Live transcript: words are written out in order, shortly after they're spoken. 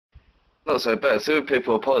Not so bad. As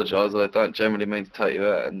people apologise, I don't generally mean to take you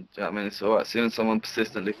out, and do you know what I mean, it's alright. As soon as someone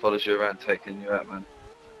persistently follows you around taking you out, man,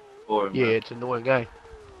 boring, Yeah, man. it's annoying, eh?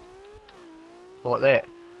 Like that.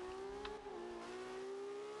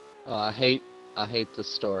 I hate the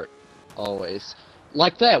start. Always.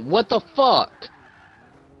 Like that, what the fuck?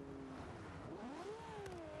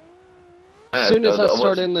 As Yeah, soon as I I start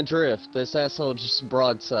watch in the drift, this asshole just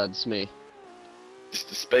broadsides me. just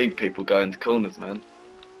the speed people go into corners, man.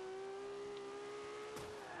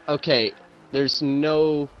 Okay, there's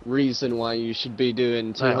no reason why you should be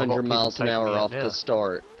doing No, a lot 200 of people miles an taking hour me out off the now.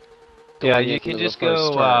 start. Yeah, Going you into can the just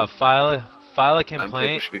first go turn. file a And people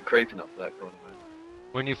complaint. should be creeping up that corner, man.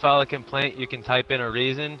 When you file a complaint, you can type in a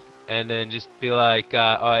reason and then just be like,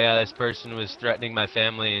 oh yeah, this person was threatening my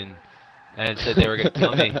family and said they were gonna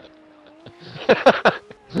kill me.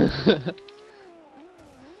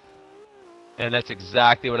 And that's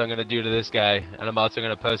exactly what I'm gonna do to this guy. And I'm also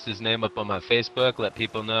gonna post his name up on my Facebook, let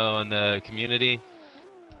people know in the community.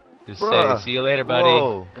 Just say, Bruh. see you later, buddy.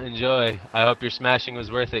 Whoa. Enjoy. I hope your smashing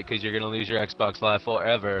was worth it, because you're gonna lose your Xbox Live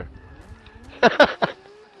forever.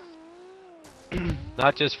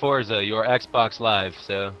 Not just Forza, your Xbox Live,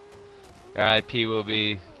 so your IP will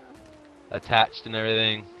be attached and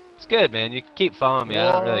everything. It's good, man. You can keep following me.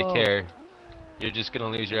 I don't really Whoa. care. You're just gonna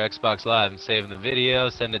lose your Xbox Live. I'm saving the video,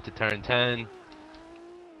 send it to Turn 10.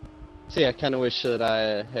 See, I kind of wish that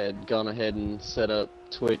I had gone ahead and set up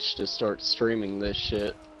Twitch to start streaming this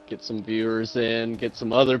shit. Get some viewers in, get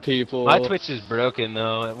some other people. My Twitch is broken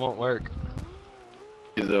though. It won't work.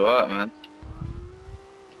 He's alright, man.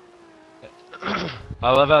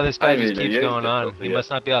 I love how this guy I just really keeps used going it on. properly He yet. must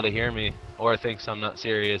not be able to hear me, or thinks I'm not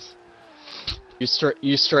serious. You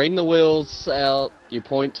straighten the wheels out, you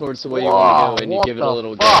point towards the way you want to go, and you What give it a the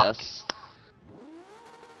little fuck? gas.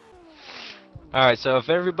 Alright, so if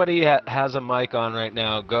everybody has a mic on right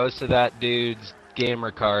now, goes to that dude's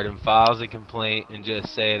gamer card and files a complaint and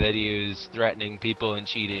just say that he was threatening people and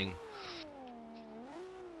cheating.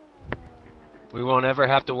 We won't ever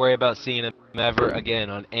have to worry about seeing him ever again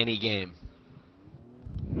on any game.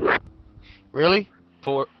 Really?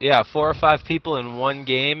 Four or five people in one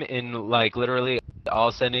game, in like literally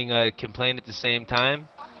all sending a complaint at the same time.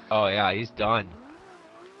 Oh yeah, he's done.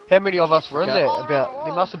 How many of us were in Got- there? About,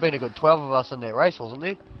 there must have been a good 12 of us in that race, wasn't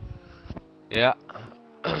there? Yeah.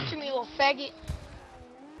 To me, little faggot.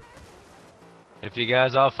 If you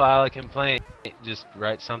guys all file a complaint, just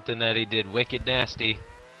write something that he did wicked nasty.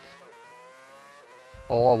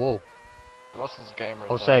 Oh, I will. What's this gamer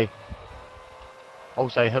I'll thing?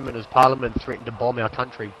 say him and his parliament threatened to bomb our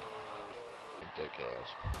country. Ridiculous.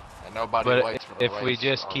 And nobody But waits for the if we race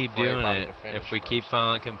just or keep for doing anybody it, to finish if we keep first.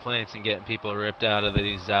 filing complaints and getting people ripped out of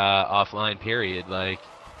these offline period, like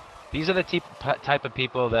these are the type of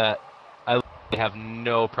people that I have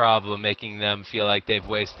no problem making them feel like they've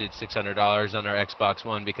wasted $600 on their Xbox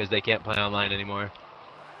One because they can't play online anymore.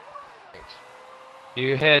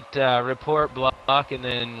 You hit report block and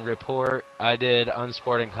then report. I did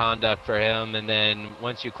unsporting conduct for him, and then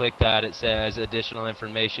once you click that, it says additional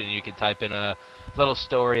information. You can type in a little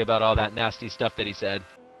story about all that nasty stuff that he said.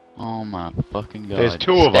 Oh my fucking god. There's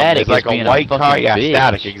two of them. Static There's like is a being white car. fucking Yeah, bitch.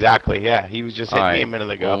 Static, exactly. Yeah, he was just hitting me a Alright, minute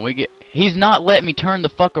well, ago. when we get... He's not letting me turn the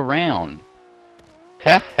fuck around.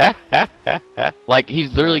 Like,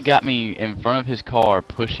 he's literally got me in front of his car,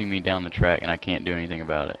 pushing me down the track, and I can't do anything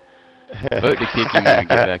about it. Vote to kick him and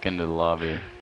get back into the lobby.